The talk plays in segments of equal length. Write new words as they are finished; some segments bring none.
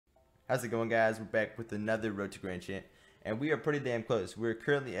How's it going, guys? We're back with another Road to Grand Champ, and we are pretty damn close. We're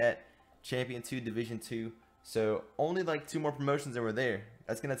currently at Champion 2, Division 2, so only like 2 more promotions and we're there.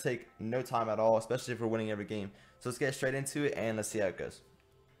 That's going to take no time at all, especially if we're winning every game. So let's get straight into it, and let's see how it goes.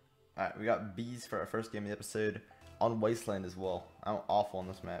 Alright, we got bees for our first game of the episode on Wasteland as well. I'm awful on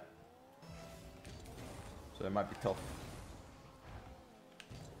this map, so it might be tough.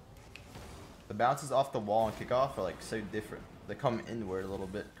 The bounces off the wall and kickoff are like so different. They come inward a little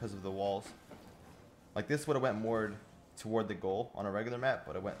bit because of the walls. Like this would have went more toward the goal on a regular map,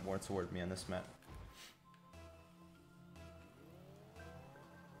 but it went more toward me on this map.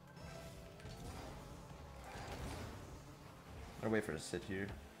 I'm gonna wait for it to sit here.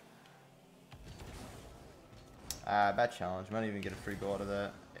 Bad challenge. Might even get a free goal out of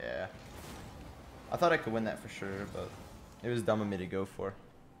that. Yeah. I thought I could win that for sure, but it was dumb of me to go for.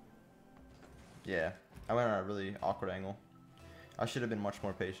 Yeah. I went on a really awkward angle. I should have been much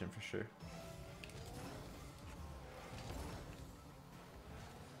more patient for sure.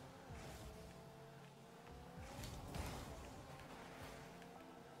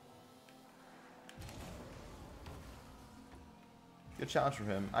 Good challenge from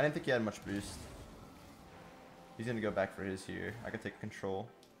him. I didn't think he had much boost. He's going to go back for his here. I can take control.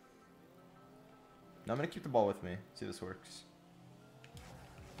 No, I'm going to keep the ball with me. See if this works.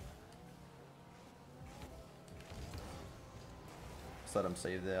 Just let him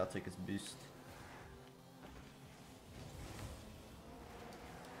save that. I'll take his boost.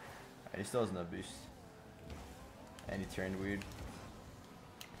 Alright, he still has no boost. And he turned weird.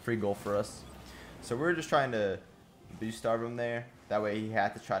 Free goal for us. So we're just trying to boost starve him there. That way he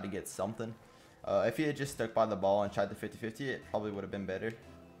had to try to get something. If he had just stuck by the ball and tried the 50-50, it probably would have been better.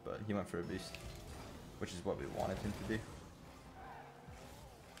 But he went for a boost, which is what we wanted him to do.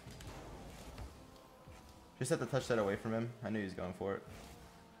 Just had to touch that away from him. I knew he was going for it.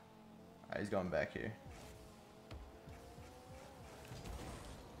 Alright, he's going back here.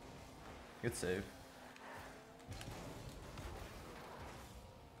 Good save.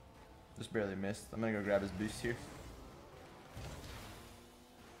 Just barely missed. I'm gonna go grab his boost here.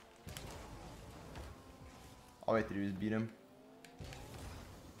 All we have to do is beat him.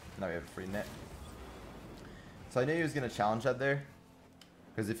 Now we have a free net. So I knew he was gonna challenge that there,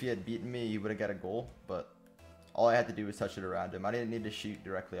 because if he had beaten me, he would have got a goal. But all I had to do was touch it around him. I didn't need to shoot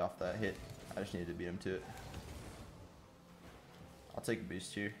directly off that hit. I just needed to beat him to it. I'll take a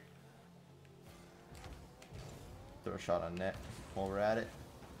boost here. Throw a shot on net while we're at it.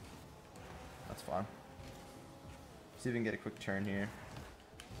 That's fine. See if we can get a quick turn here.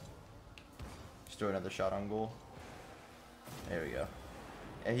 Just throw another shot on goal. There we go.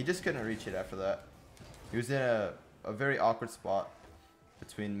 Yeah, he just couldn't reach it after that. He was in a very awkward spot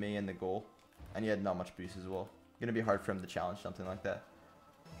between me and the goal. And he had not much boost as well. Gonna be hard for him to challenge something like that.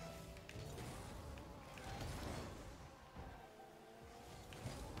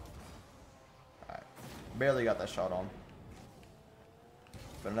 Alright. Barely got that shot on.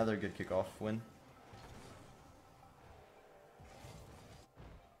 But another good kickoff win.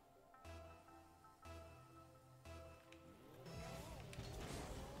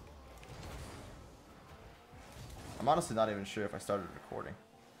 I'm honestly not even sure if I started recording.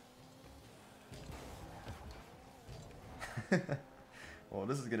 Well,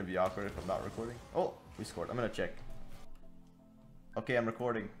 this is going to be awkward if I'm not recording. Oh, we scored. I'm going to check. Okay, I'm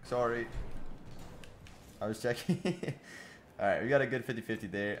recording. Sorry. I was checking. Alright, we got a good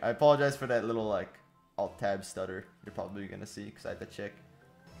 50-50 there. I apologize for that little, like, alt-tab stutter you're probably going to see because I had to check.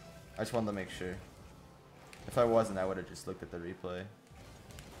 I just wanted to make sure. If I wasn't, I would have just looked at the replay.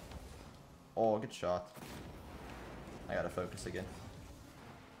 Oh, good shot. I gotta focus again.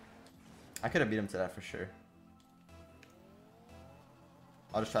 I could have beat him to that for sure.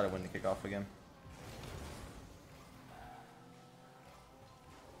 I'll just try to win the kickoff again.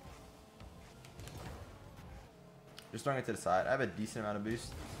 Just throwing it to the side. I have a decent amount of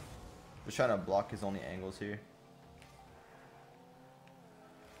boost. Just trying to block his only angles here.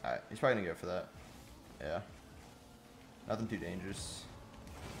 Alright, he's probably gonna go for that. Yeah. Nothing too dangerous.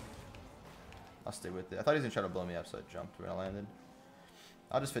 I'll stay with it. I thought he was gonna try to blow me up, so I jumped when I landed.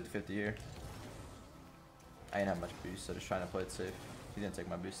 I'll just 50-50 here. I didn't have much boost, so just trying to play it safe. He didn't take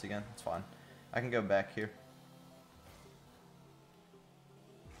my boost again. It's fine. I can go back here.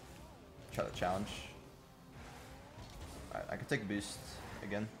 Try to challenge. Alright, I can take a boost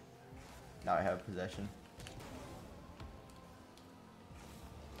again. Now I have possession.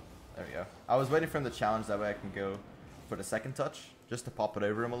 There we go. I was waiting for him to challenge, that way I can go for the second touch, just to pop it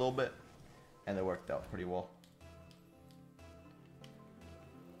over him a little bit. And it worked out pretty well.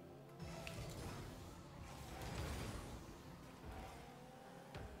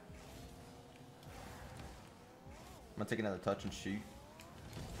 gonna take another touch and shoot.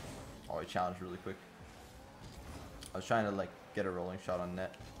 Oh, he challenged really quick. I was trying to like get a rolling shot on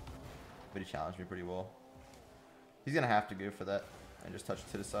net, but he challenged me pretty well. He's gonna have to go for that and just touch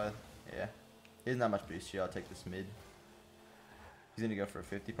it to the side. Yeah, he doesn't have much boost here. I'll take this mid. He's gonna go for a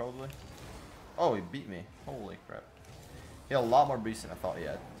 50 probably. Oh, he beat me. Holy crap. He had a lot more boost than I thought he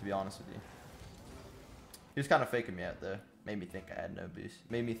had, to be honest with you. He was kind of faking me out there. Made me think I had no boost.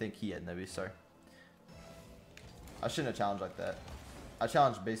 Made me think he had no boost, sorry. I shouldn't have challenged like that. I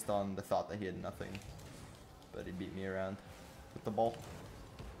challenged based on the thought that he had nothing. But he beat me around with the ball.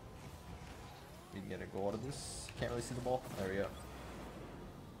 We can get a goal out of this. Can't really see the ball. There we go.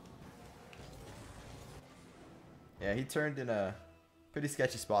 Yeah, he turned in a pretty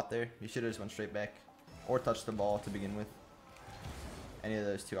sketchy spot there. He should have just went straight back. Or touched the ball to begin with. Any of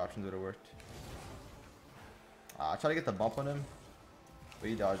those two options would have worked. I tried to get the bump on him, but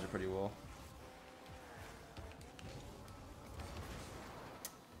he dodged it pretty well.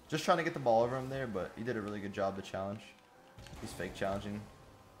 Just trying to get the ball over him there, but he did a really good job to challenge. He's fake challenging.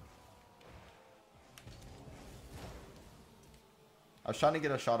 I was trying to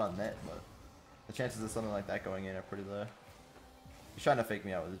get a shot on net, but the chances of something like that going in are pretty low. He's trying to fake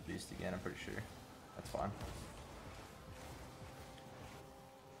me out with his beast again, I'm pretty sure. That's fine.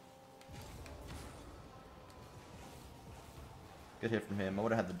 Good hit from him. I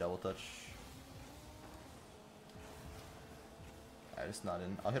would have had the double touch. Alright, it's not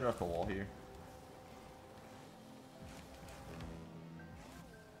in. I'll hit it off the wall here.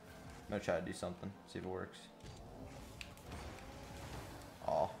 I'm gonna try to do something. See if it works.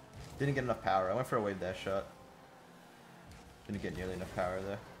 Oh, didn't get enough power. I went for a wave dash shot. Didn't get nearly enough power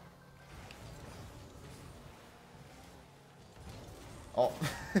there. Oh,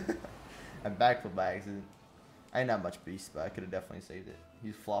 I'm backflip by accident. I didn't have much beast, but I could have definitely saved it.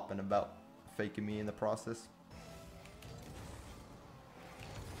 He's flopping about, faking me in the process.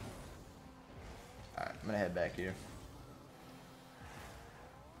 Alright, I'm gonna head back here.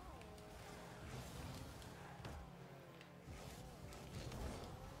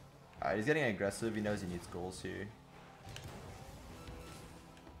 Alright, he's getting aggressive. He knows he needs goals here.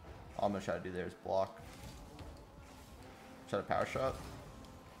 All I'm gonna try to do there is block. Try to power shot.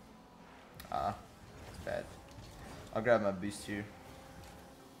 It's bad. I'll grab my boost here.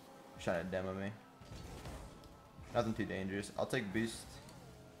 He's trying to demo me. Nothing too dangerous. I'll take boost.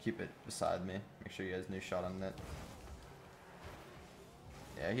 Keep it beside me. Make sure he has no shot on net.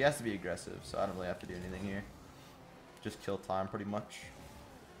 Yeah, he has to be aggressive, so I don't really have to do anything here. Just kill time pretty much.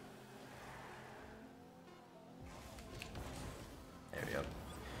 There we go.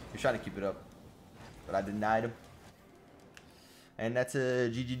 He's trying to keep it up, but I denied him. And that's a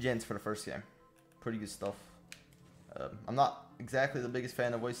GG gents for the first game. Pretty good stuff. I'm not exactly the biggest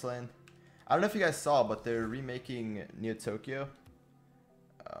fan of Wasteland. I don't know if you guys saw, but they're remaking Neo Tokyo.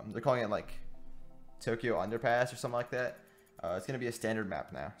 They're calling it like Tokyo Underpass or something like that. It's going to be a standard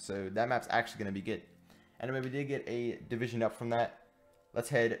map now. So that map's actually going to be good. Anyway, we did get a division up from that. Let's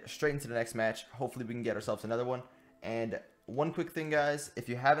head straight into the next match. Hopefully we can get ourselves another one. And one quick thing, guys. If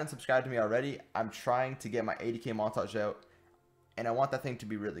you haven't subscribed to me already, I'm trying to get my 80K montage out. And I want that thing to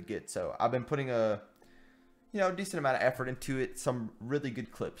be really good. So I've been putting a decent amount of effort into it. Some really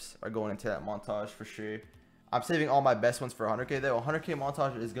good clips are going into that montage for sure. I'm saving all my best ones for 100K though. 100K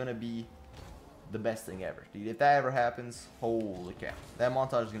montage is going to be the best thing ever. Dude, if that ever happens, holy cow. That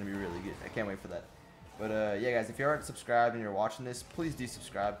montage is going to be really good. I can't wait for that. But yeah, guys, if you aren't subscribed and you're watching this, please do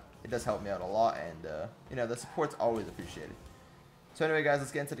subscribe. It does help me out a lot, and the support's always appreciated. So anyway, guys,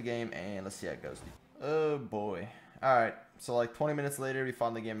 let's get into the game and let's see how it goes. Oh boy. Alright, so like 20 minutes later, we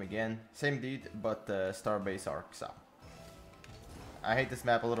found the game again. Same dude, but Starbase Arc. So I hate this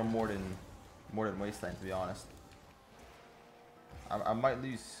map a little more than Wasteland, to be honest. I might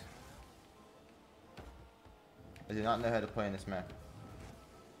lose. I do not know how to play in this map.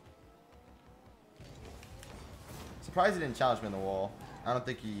 Surprised he didn't challenge me on the wall. I don't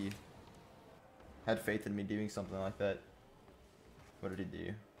think he had faith in me doing something like that. What did he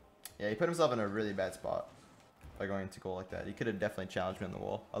do? Yeah, he put himself in a really bad spot by going into goal like that. He could have definitely challenged me on the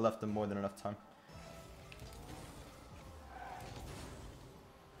wall. I left him more than enough time.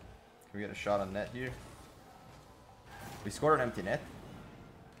 Can we get a shot on net here? We scored an empty net.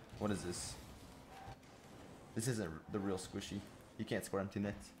 What is this? This isn't the real Squishy. You can't score empty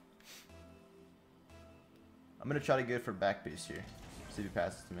nets. I'm going to try to go for back boost here. See if he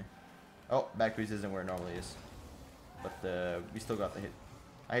passes to me. Oh, back boost isn't where it normally is. But we still got the hit.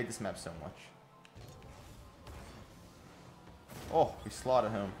 I hate this map so much. Oh, we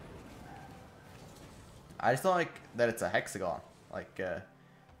slotted him. I just don't like that it's a hexagon. Like,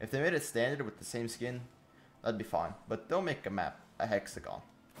 if they made it standard with the same skin, That'd be fine. But don't make a map a hexagon.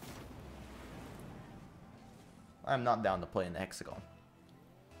 I'm not down to play in the hexagon.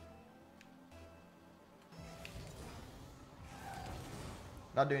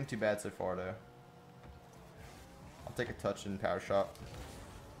 Not doing too bad so far though. I'll take a touch and power shot.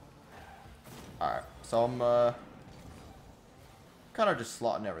 Alright, so I'm kind of just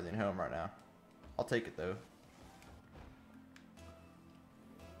slotting everything home right now. I'll take it though.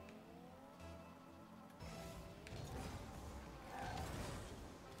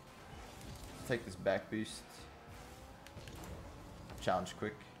 Take this back boost. Challenge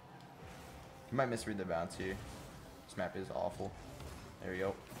quick. You might misread the bounce here. This map is awful. There we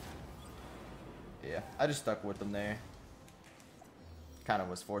go. Yeah, I just stuck with them there. Kind of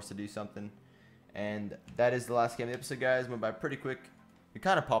was forced to do something. And that is the last game of the episode, guys. Went by pretty quick. We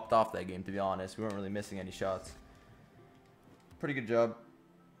kind of popped off that game, to be honest. We weren't really missing any shots. Pretty good job.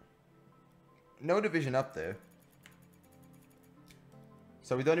 No division up, though.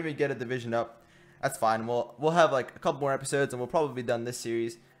 So we don't even get a division up. That's fine. We'll have like a couple more episodes, and we'll probably be done this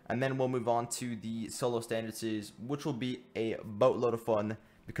series. And then we'll move on to the solo standard series, which will be a boatload of fun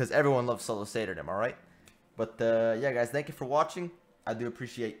because everyone loves solo standard, am I right? But yeah, guys, thank you for watching. I do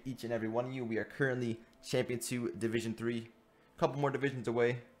appreciate each and every one of you. We are currently Champion 2 Division 3. A couple more divisions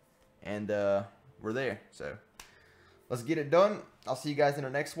away. And we're there. So let's get it done. I'll see you guys in the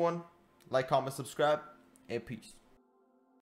next one. Like, comment, subscribe, and peace.